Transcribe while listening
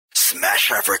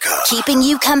Smash Africa. Keeping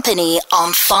you company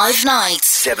on 5 nights.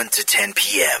 7 to 10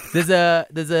 p.m. There's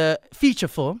a feature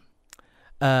film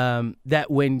that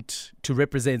went to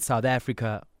represent South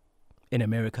Africa in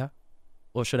America,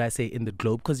 or should I say in the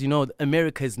globe, because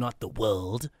America is not the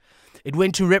world. It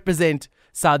went to represent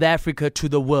South Africa to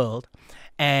the world,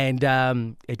 and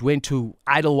it went to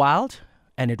Idlewild,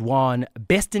 and it won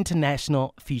Best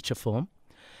International Feature Film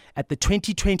at the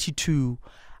 2022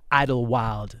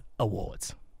 Idlewild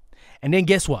Awards. And then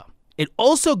guess what? It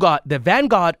also got the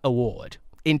Vanguard Award,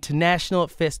 International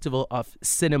Festival of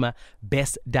Cinema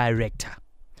Best Director.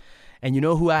 And you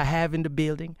know who I have in the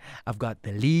building? I've got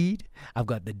the lead, I've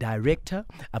got the director,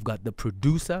 I've got the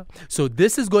producer. So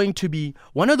this is going to be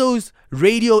one of those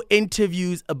radio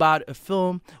interviews about a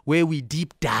film where we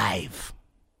deep dive.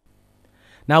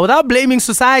 Now, without blaming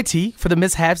society for the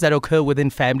mishaps that occur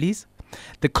within families,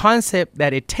 the concept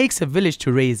that it takes a village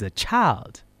to raise a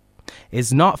child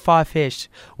is not far-fetched.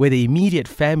 Where the immediate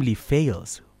family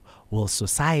fails, will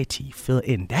society fill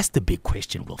in? That's the big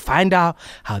question. We'll find out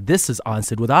how this is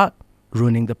answered without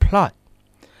ruining the plot.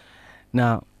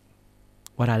 Now,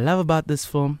 what I love about this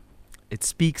film, it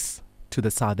speaks to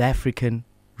the South African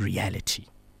reality.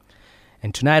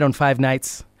 And tonight on 5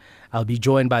 Nights, I'll be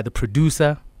joined by the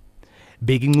producer,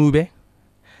 Biggie Ngube,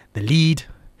 the lead,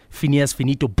 Phineas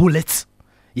Finito Bullets.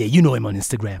 Yeah, you know him on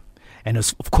Instagram. And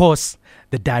of course,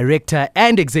 the director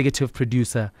and executive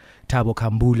producer, Thabo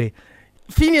Kambule.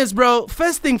 Phineas, bro,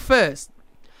 first thing first,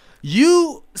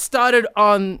 you started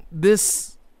on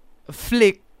this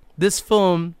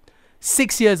film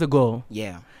 6 years ago.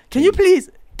 Yeah. Can you please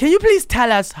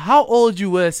tell us how old you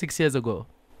were 6 years ago?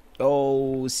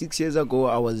 Oh, 6 years ago,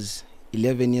 I was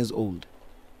 11 years old.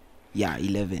 Yeah,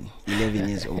 11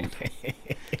 years old.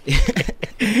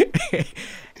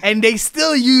 And they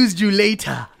still used you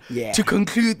later to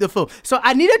conclude the film. So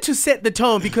I needed to set the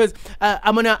tone because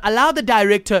I'm going to allow the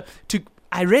director to...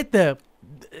 I read the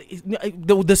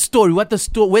story, where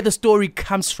the story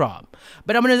comes from.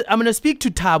 But I'm gonna speak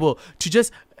to Thabo to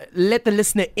just let the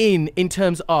listener in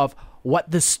terms of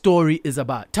what the story is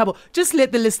about. Thabo, just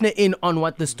let the listener in on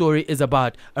what the story is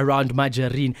about around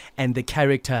Margarine and the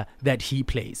character that he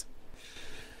plays.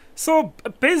 So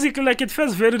basically, like at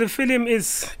first value, the film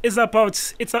is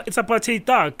about it's about a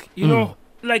thug, you know,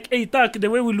 like a thug. The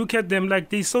way we look at them, like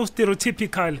they're so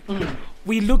stereotypical.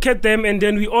 We look at them and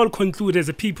then we all conclude as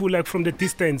a people, like from the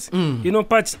distance, you know.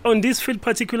 But on this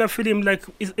particular film, like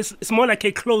it's more like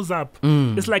a close up.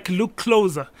 It's like look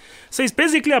closer. So it's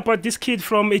basically about this kid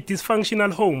from a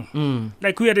dysfunctional home.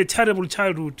 Like we had a terrible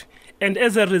childhood, and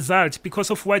as a result,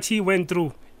 because of what he went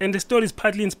through. And the story is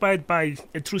partly inspired by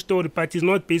a true story, but it's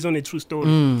not based on a true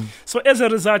story. So as a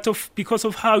result because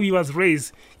of how he was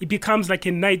raised, it becomes like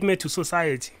a nightmare to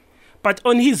society. But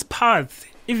on his path,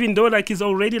 even though like he's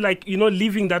already like, you know,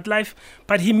 living that life,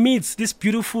 but he meets this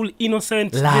beautiful,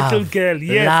 innocent little girl.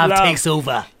 Yes, love takes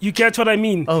over. You get what I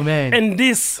mean? Oh, man. And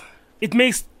it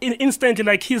makes instantly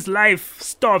like his life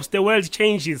stops, the world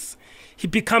changes. He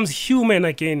becomes human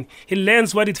again. He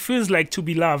learns what it feels like to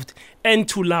be loved and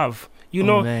to love. You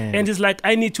know, and it's like,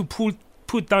 I need to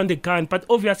put down the gun. But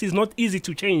obviously, it's not easy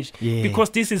to change because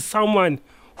this is someone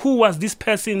who was this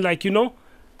person, like, you know,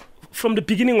 from the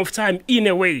beginning of time, in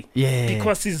a way. Yeah.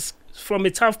 Because he's from a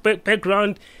tough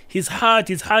background, he's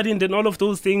hardened and all of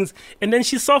those things. And then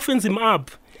she softens him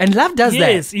up. And love does that.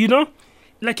 Yes, you know,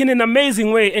 like in an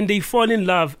amazing way. And they fall in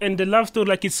love. And the love story,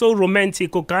 like, it's so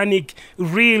romantic, organic,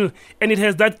 real. And it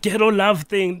has that ghetto love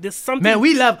thing. There's something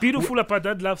beautiful about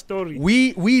that love story.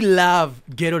 We love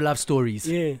ghetto love stories.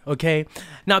 Yeah. Okay?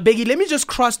 Now, Biggie, let me just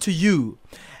cross to you.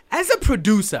 As a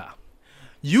producer,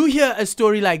 you hear a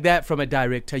story like that from a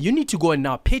director. You need to go and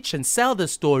now pitch and sell the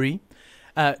story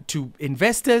to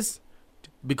investors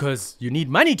because you need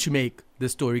money to make the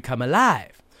story come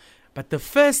alive. But the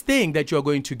first thing that you're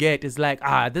going to get is like,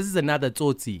 this is another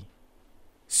Tsotsi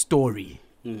story.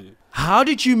 How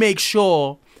did you make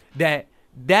sure that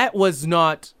was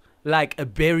not like a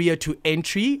barrier to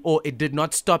entry, or it did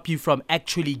not stop you from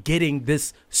actually getting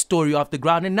this story off the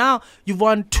ground? And now you've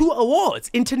won 2 awards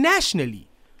internationally.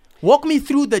 Walk me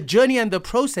through the journey and the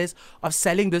process of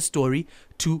selling this story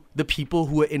to the people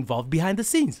who were involved behind the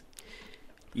scenes.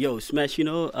 Yo, Smash, you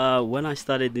know, when I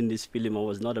started in this film, I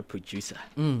was not a producer.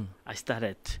 I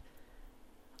started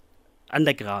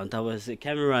underground. I was a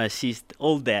camera assist,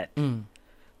 all that.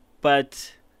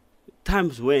 But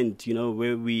times went, you know,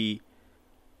 where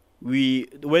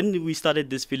when we started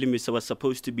this film, it was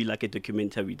supposed to be like a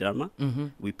documentary drama.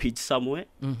 We pitched somewhere.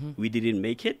 We didn't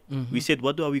make it. We said,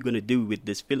 what are we going to do with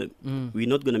this film? We're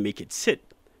not going to make it sit.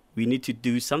 We need to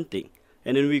do something.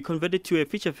 And then we converted to a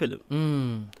feature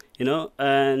film. you know.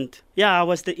 And yeah, I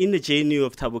was in the journey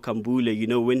of Thabo Kambule, you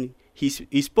know, when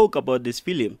he spoke about this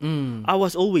film. I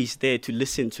was always there to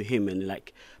listen to him and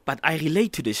like, but I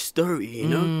relate to the story, you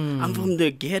know. I'm from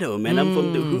the ghetto, man. I'm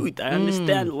from the hood. I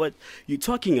understand what you're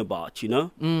talking about, you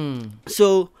know.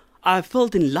 So I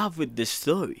felt in love with this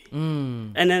story.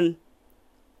 And then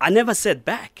I never said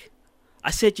back. I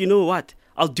said, you know what?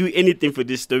 I'll do anything for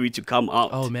this story to come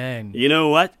out. Oh, man. You know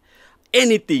what?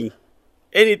 Anything,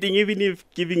 even if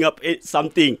giving up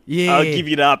something, I'll give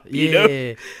it up, you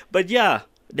know. But yeah,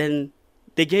 then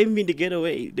they gave me the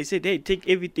getaway. They said, hey, take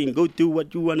everything, go do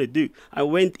what you want to do. I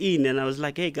went in and I was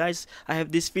like, hey guys, I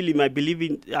have this film. I believe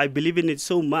in it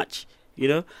so much, you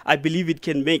know. I believe it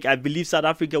can make. I believe South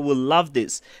Africa will love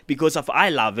this because if I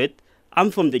love it. I'm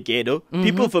from the ghetto.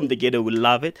 People from the ghetto will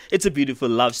love it. It's a beautiful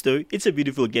love story. It's a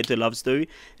beautiful ghetto love story.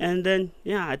 And then,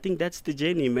 yeah, I think that's the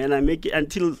journey, man. I make it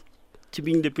until to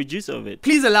being the producer of it.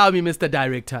 Please allow me, Mr.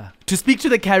 Director, to speak to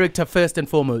the character first and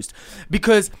foremost,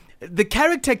 because the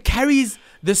character carries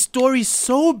the story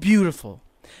so beautiful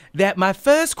that my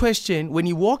first question, when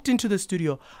he walked into the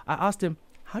studio, I asked him,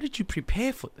 how did you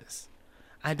prepare for this?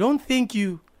 I don't think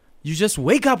you just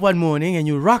wake up one morning and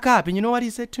you rock up. And you know what he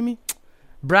said to me?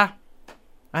 Bruh,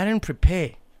 I didn't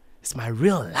prepare. It's my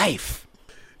real life.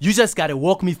 You just got to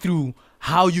walk me through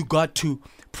how you got to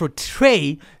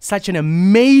portray such an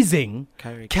amazing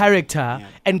character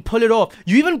and pull it off.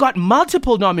 You even got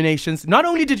multiple nominations. Not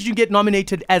only did you get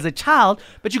nominated as a child,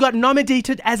 but you got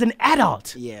nominated as an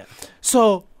adult. Yeah.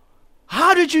 So,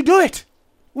 how did you do it?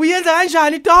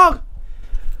 Dog.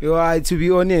 To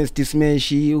be honest, this man,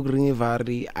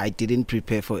 I didn't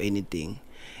prepare for anything.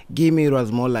 It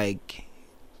was more like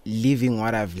living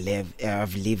what I've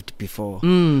lived before.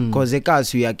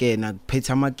 Because we again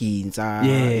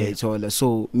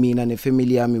so me and the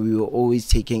family we were always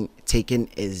taken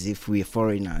as if we're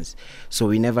foreigners. So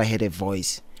we never had a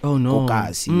voice. Oh no.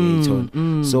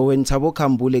 So when Thabo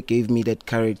Kambule gave me that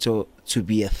character to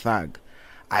be a thug,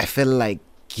 I felt like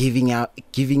giving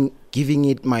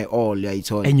it my all.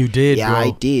 And you did, yeah, bro. I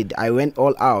did. I went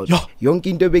all out.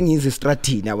 Yonkinto being his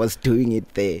strategy, I was doing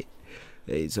it there.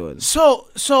 So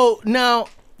now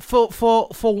for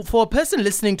a person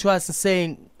listening to us and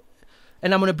saying,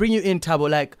 and I'm gonna bring you in, Thabo,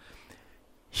 like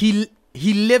he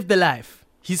lived the life.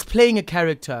 He's playing a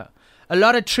character. A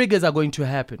lot of triggers are going to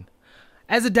happen.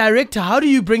 As a director, how do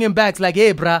you bring him back? It's like,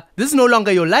 hey, bruh, this is no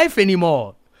longer your life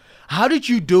anymore. How did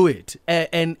you do it?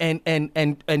 And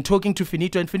talking to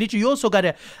Finito, and Finito, you also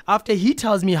gotta, after he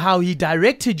tells me how he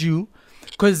directed you,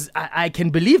 because I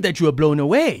can believe that you were blown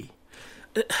away.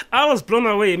 I was blown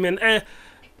away, man.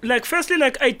 Firstly,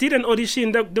 I did an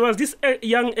audition. There was this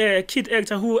young kid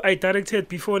actor who I directed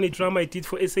before in a drama I did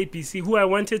for SABC, who I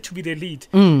wanted to be the lead.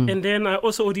 And then I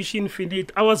also auditioned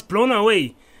Finito. I was blown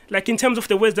away, like in terms of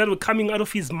the words that were coming out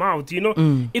of his mouth, you know.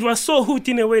 It was so hooked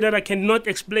in a way that I cannot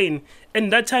explain.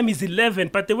 And that time he's 11,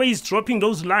 but the way he's dropping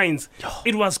those lines,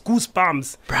 it was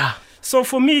goosebumps. Bruh. So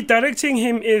for me, directing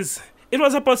him it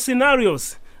was about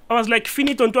scenarios. I was like,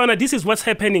 Finito Ntwana, this is what's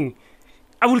happening.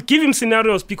 I will give him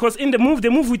scenarios because in the movie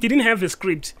we didn't have a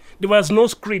script. There was no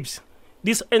script.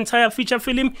 This entire feature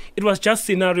film, it was just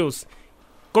scenarios.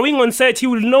 Going on set, he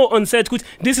will know on set,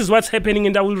 this is what's happening,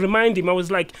 and I will remind him. I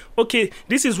was like, okay,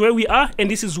 this is where we are,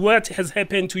 and this is what has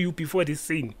happened to you before this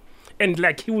scene. And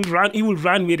like he will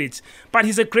run with it. But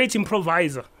he's a great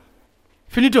improviser.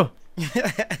 Finito,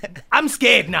 I'm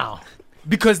scared now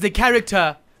because the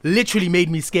character literally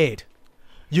made me scared.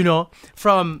 You know,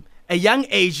 from a young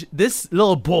age, this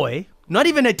little boy, not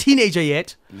even a teenager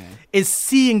yet, is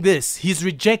seeing this. He's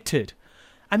rejected.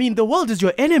 I mean, the world is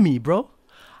your enemy, bro.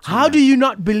 How do you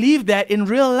not believe that in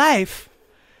real life?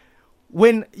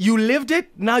 When you lived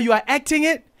it, now you are acting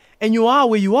it, and you are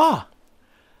where you are.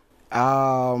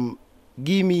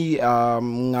 Give me,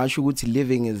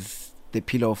 living is the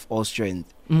pillar of all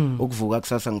strength. Ukuvuka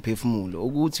kusasa ngiphefumulo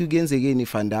ukuthi kuyenzekeni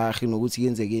ifandahi nokuthi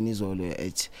kuyenzekeni izolo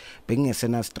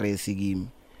bengingesena stress kimi.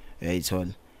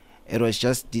 It was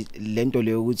just lento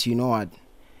leyo ukuthi you know what,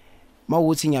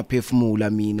 mawuthi ngiyaphefumula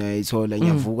mina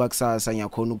ngiyavuka kusasa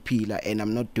ngiyakhona ukuphila and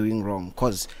I'm not doing wrong,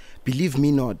 cause believe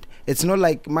me not, it's not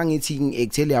like mangithi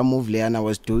ngicele a move le and I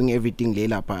was doing everything le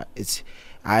lapha. It's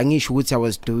angisho ukuthi I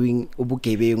was doing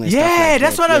ubugebengu and stuff like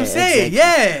that's what I'm saying.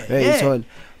 Exactly.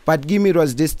 But give me it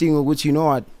was this thing ukuthi you know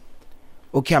what,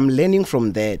 okay, I'm learning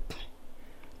from that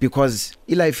because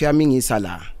life yami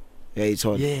ngisala.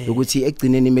 Ukuthi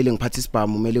egcineni imele ngiphathe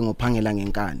isibhamu, umele ngophangela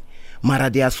ngenkani. Mara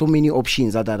there are so many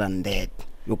options other than that.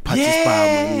 Yokuphatha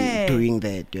isibhamu doing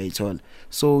that,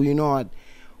 So you know what,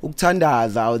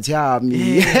 ukuthandaza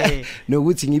awuthami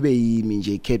nokuthi ngibe yimi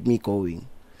nje kept me going.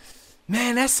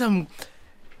 Man, that's some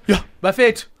Yeah,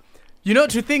 Buffett. You know,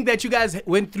 to think that you guys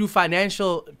went through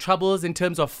financial troubles in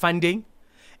terms of funding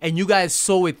and you guys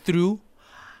saw it through.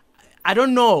 I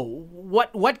don't know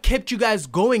what kept you guys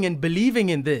going and believing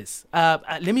in this.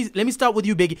 Let me start with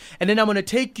you, Biggie, and then I'm gonna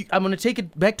take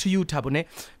it back to you, Tabone,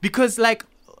 because like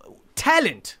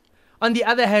talent, on the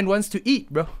other hand, wants to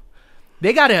eat, bro.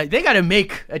 They gotta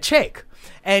make a check,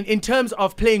 and in terms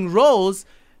of playing roles,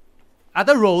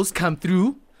 other roles come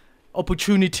through,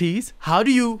 opportunities. How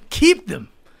do you keep them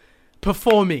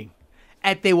performing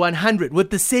at their 100 with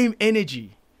the same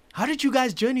energy? How did you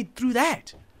guys journey through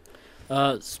that?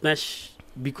 Smash,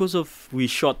 because of we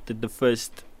shot the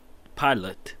first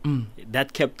pilot,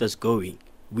 that kept us going.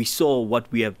 We saw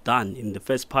what we have done in the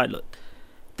first pilot,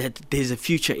 that there's a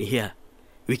future here.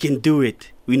 We can do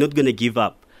it. We're not going to give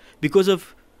up. Because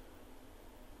of,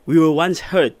 we were once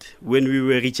hurt when we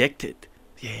were rejected.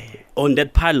 Yeah. On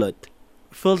that pilot.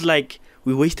 Felt like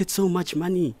we wasted so much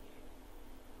money.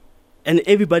 And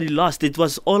everybody lost. It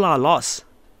was all our loss.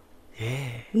 Yeah.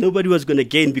 Nobody was going to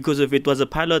gain because if it was a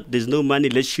pilot, there's no money,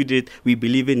 let's shoot it, we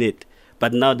believe in it.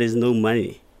 But now there's no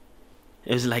money.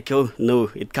 It was like, oh,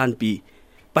 no, it can't be.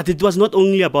 But it was not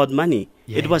only about money.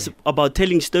 Yeah. It was about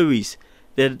telling stories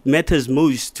that matters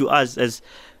most to us as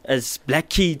black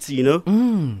kids, you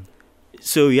know.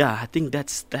 So, yeah, I think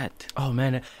that's that. Oh,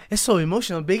 man, it's so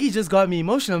emotional. Biggie just got me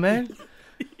emotional, man.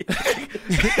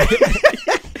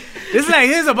 It's like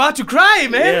he's about to cry,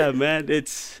 man. Yeah, man,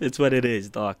 it's what it is,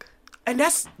 doc. And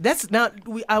that's now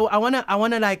I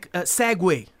wanna like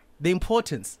segue the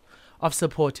importance of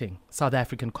supporting South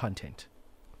African content.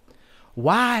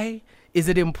 Why is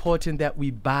it important that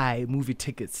we buy movie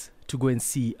tickets to go and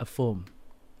see a film?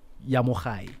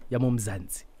 Yamochai,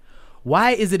 Yamomzanzi.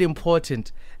 Why is it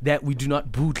important that we do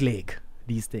not bootleg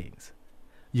these things?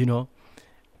 You know,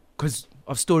 because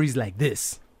of stories like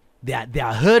this. They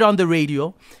are heard on the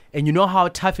radio, and you know how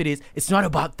tough it is. It's not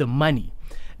about the money.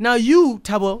 Now you,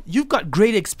 Tabo, you've got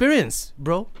great experience,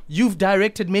 bro. You've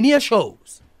directed many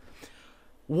shows.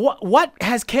 What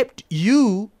has kept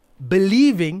you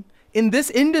believing in this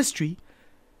industry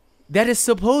that is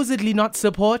supposedly not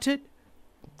supported?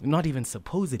 Not even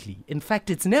supposedly. In fact,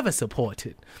 it's never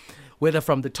supported. Whether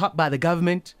from the top by the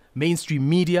government, mainstream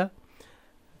media.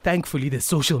 Thankfully, there's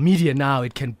social media now.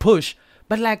 It can push.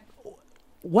 But like,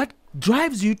 what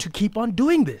drives you to keep on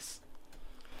doing this?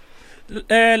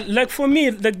 Like for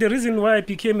me, like the reason why I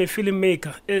became a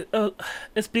filmmaker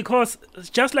is because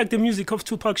just like the music of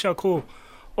Tupac Shakur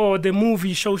or the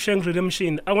movie Shawshank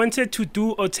Redemption, I wanted to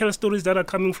do or tell stories that are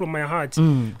coming from my heart.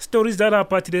 Stories that are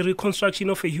about the reconstruction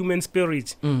of a human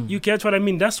spirit. You get what I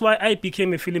mean? That's why I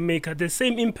became a filmmaker. The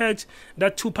same impact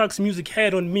that Tupac's music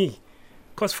had on me.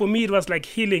 Because for me, it was like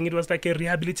healing. It was like a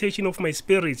rehabilitation of my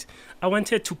spirit. I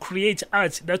wanted to create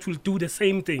art that will do the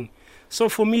same thing. So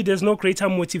for me, there's no greater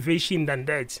motivation than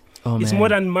that. It's more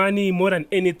than money, more than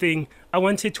anything. I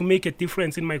wanted to make a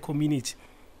difference in my community.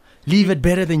 Leave it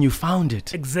better than you found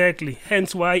it. Exactly.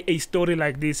 Hence why a story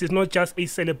like this is not just a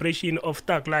celebration of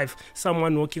thug life,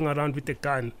 someone walking around with a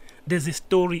gun. There's a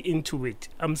story into it.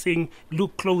 I'm saying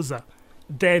look closer.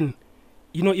 Then,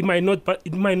 you know, it might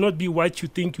not be what you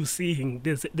think you're seeing.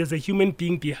 There's a human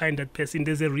being behind that person.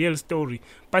 There's a real story.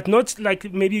 But not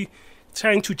like maybe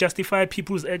trying to justify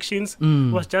people's actions.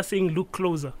 Was just saying look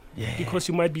closer. Yeah. Because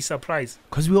you might be surprised.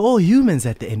 Because we're all humans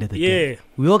at the end of the day.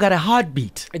 We all got a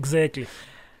heartbeat. Exactly.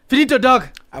 Finito, dog.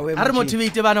 Dog.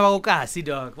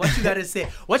 What you gotta say?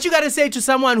 What you gotta say to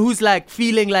someone who's like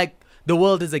feeling like the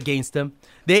world is against them?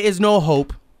 There is no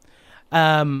hope.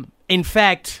 In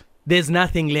fact, there's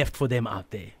nothing left for them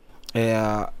out there.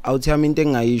 Awuthami into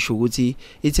engayisho ukuthi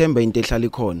ithemba into ehlala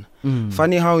ikhona.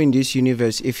 Funny how in this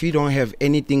universe, if you don't have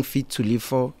anything fit to live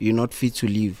for, you're not fit to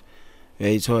live.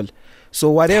 It's all. So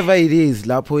whatever it is,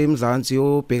 lapho emzansi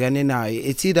obhekane nayo,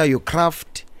 it's either your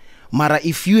craft, mara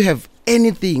if you have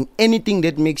anything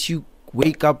that makes you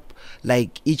wake up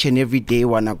like each and every day,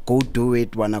 wanna go do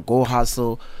it, wanna go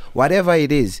hustle, whatever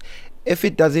it is, if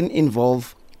it doesn't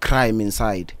involve crime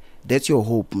inside, that's your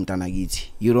hope, mtanagiti.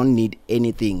 You don't need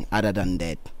anything other than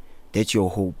that. That's your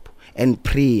hope. And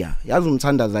prayer. Yazi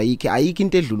umthandazo ayikho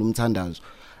into edlula umthandazo.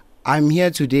 I'm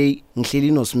here today,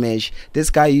 ngihleli no Smash.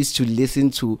 This guy used to listen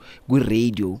to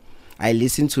radio. I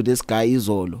listened to this guy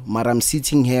izolo, but I'm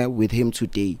sitting here with him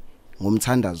today.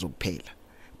 Ngumthandazo kuphela.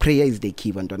 Prayer is the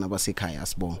key, bantwana basekhaya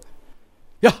asibonga.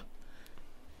 Yeah.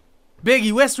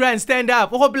 Biggie, West Rand, stand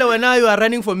up. Now you are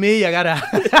running for mayor,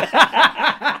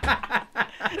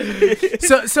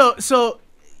 So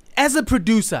as a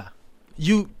producer,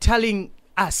 you telling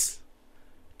us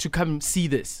to come see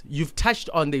this. You've touched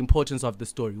on the importance of the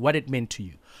story, what it meant to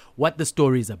you, what the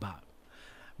story is about.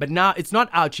 But now it's not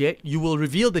out yet. You will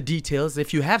reveal the details.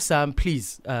 If you have some,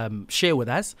 please share with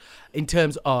us in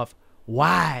terms of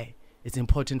why it's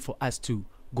important for us to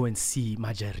go and see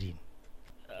Margarine.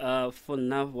 For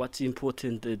now, what's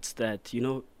important is that,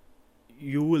 you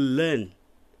will learn.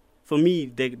 For me,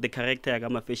 the character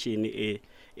Agama Fashion,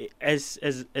 as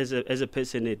a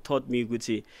person, it taught me, would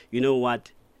say, you know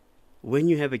what, when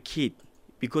you have a kid,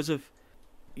 because of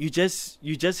you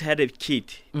just had a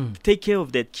kid, take care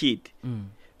of that kid,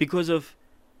 because of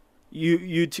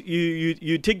you took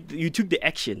the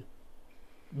action,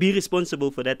 be responsible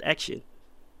for that action,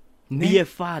 be a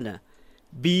father,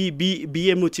 be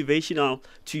a motivational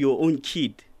to your own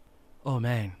kid. Oh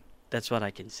man, that's what I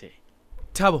can say.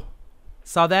 Thabo,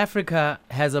 South Africa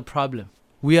has a problem.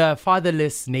 We are a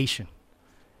fatherless nation.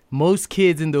 Most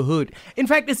kids in the hood, in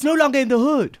fact, it's no longer in the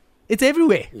hood. It's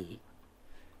everywhere.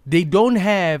 They don't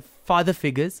have father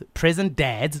figures, present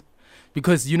dads,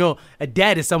 because, a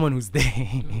dad is someone who's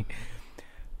there.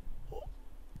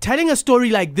 Telling a story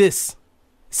like this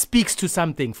speaks to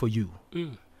something for you.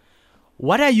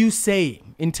 What are you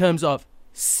saying in terms of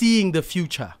seeing the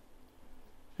future?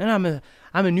 And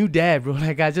I'm a new dad, bro.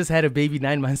 Like, I just had a baby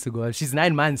 9 months ago. She's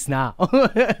 9 months now,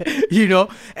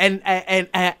 And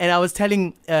I was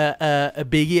telling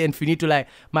Biggie and Finito, like,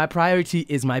 my priority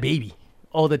is my baby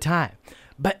all the time.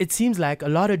 But it seems like a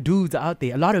lot of dudes out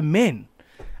there, a lot of men,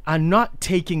 are not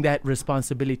taking that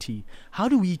responsibility. How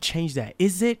do we change that?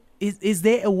 Is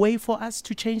there a way for us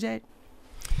to change that?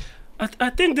 I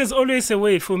think there's always a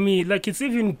way for me. Like, it's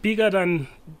even bigger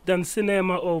than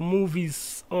cinema or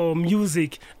movies or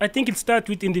music. I think it starts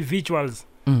with individuals.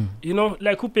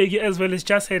 Like Upegi as well has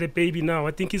just had a baby now.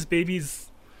 I think his baby is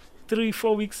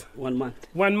 3-4 weeks. 1 month.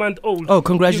 1 month old. Oh,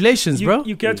 congratulations, bro.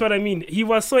 You get what I mean? He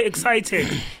was so excited.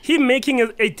 Him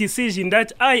making a decision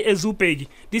that I, as Upegi,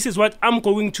 this is what I'm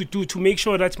going to do to make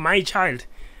sure that my child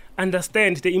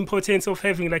understand the importance of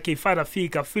having like a father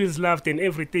figure, feels loved and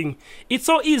everything. It's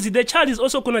so easy. The child is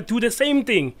also going to do the same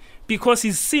thing because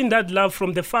he's seen that love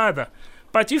from the father.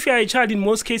 But if you're a child, in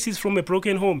most cases from a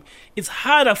broken home, it's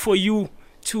harder for you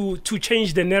to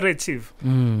change the narrative.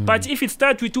 But if it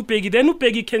starts with Upegi, then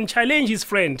Upegi can challenge his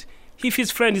friend. If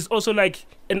his friend is also like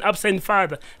an absent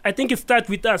father, I think it starts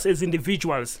with us as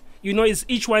individuals. It's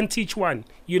each one teach one,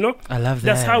 I love that.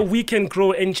 That's how we can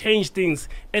grow and change things.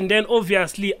 And then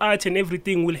obviously art and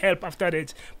everything will help after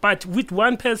that. But with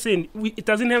one person, it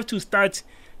doesn't have to start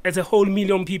as a whole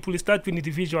million people. It starts with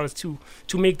individuals to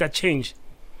make that change.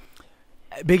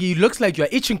 Biggie, it looks like you're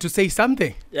itching to say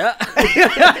something. Yeah.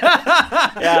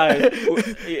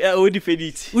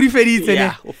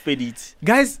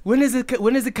 Guys, when is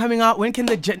it coming out? When can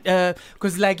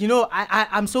because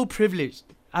I'm so privileged.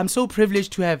 I'm so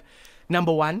privileged to have,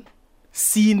 number one,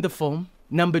 seen the film.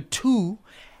 Number two,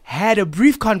 had a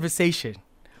brief conversation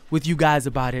with you guys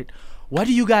about it. What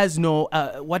do you guys know?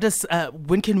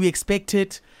 When can we expect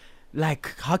it?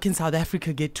 Like, how can South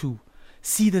Africa get to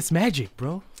see this magic,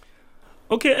 bro?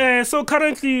 Okay, so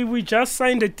currently we just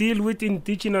signed a deal with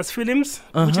Indigenous Films,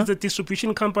 which is a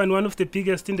distribution company, one of the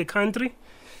biggest in the country.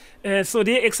 So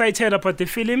they're excited about the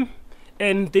film,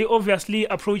 and they obviously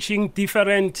approaching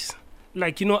different,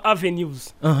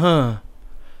 avenues.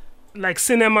 Like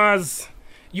cinemas.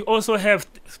 You also have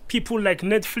people like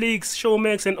Netflix,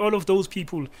 Showmax, and all of those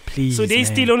people. Please, so they're man.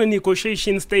 still on a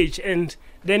negotiation stage, and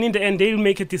then in the end, they'll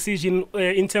make a decision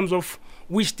in terms of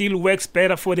which deal works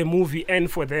better for the movie and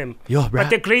for them. But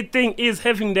the great thing is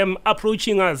having them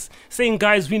approaching us, saying,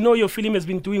 guys, we know your film has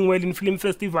been doing well in film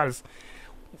festivals.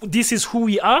 This is who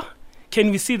we are.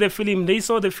 Can we see the film? They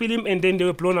saw the film and then they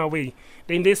were blown away.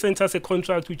 Then they sent us a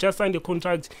contract. We just signed a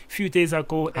contract a few days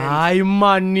ago. Hi,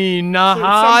 Manina. So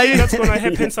something that's going to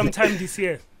happen sometime this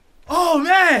year. Oh,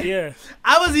 man. Yeah.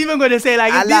 I was even going to say,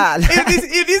 like,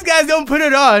 if these guys don't put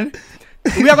it on,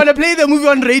 we are going to play the movie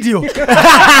on radio.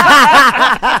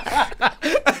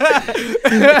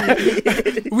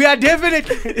 We are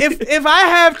definitely, if I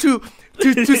have to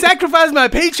sacrifice my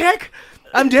paycheck,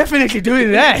 I'm definitely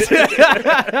doing that.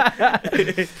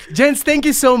 Gents, thank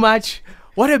you so much.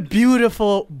 What a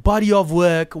beautiful body of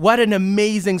work. What an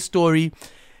amazing story.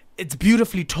 It's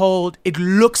beautifully told. It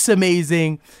looks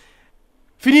amazing.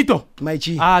 Finito. My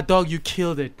G. Dog, you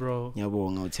killed it, bro.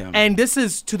 And this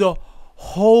is to the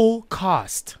whole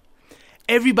cast.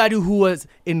 Everybody who was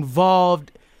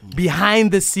involved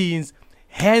behind the scenes,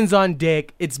 hands on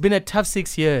deck. It's been a tough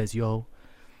 6 years, yo.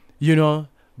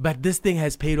 But this thing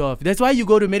has paid off. That's why you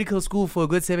go to medical school for a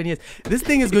good 7 years. This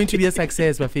thing is going to be a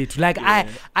success, Bafet. Like, yeah.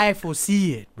 I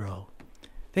foresee it, bro.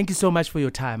 Thank you so much for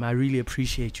your time. I really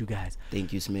appreciate you guys.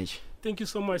 Thank you, Smash. Thank you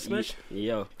so much, Smash.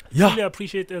 Yeah. Really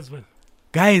appreciate it as well.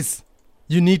 Guys,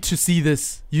 You need to see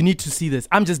this. You need to see this.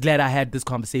 I'm just glad I had this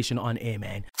conversation on air,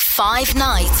 man. 5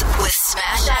 nights with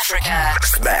Smash Africa.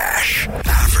 Smash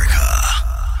Africa.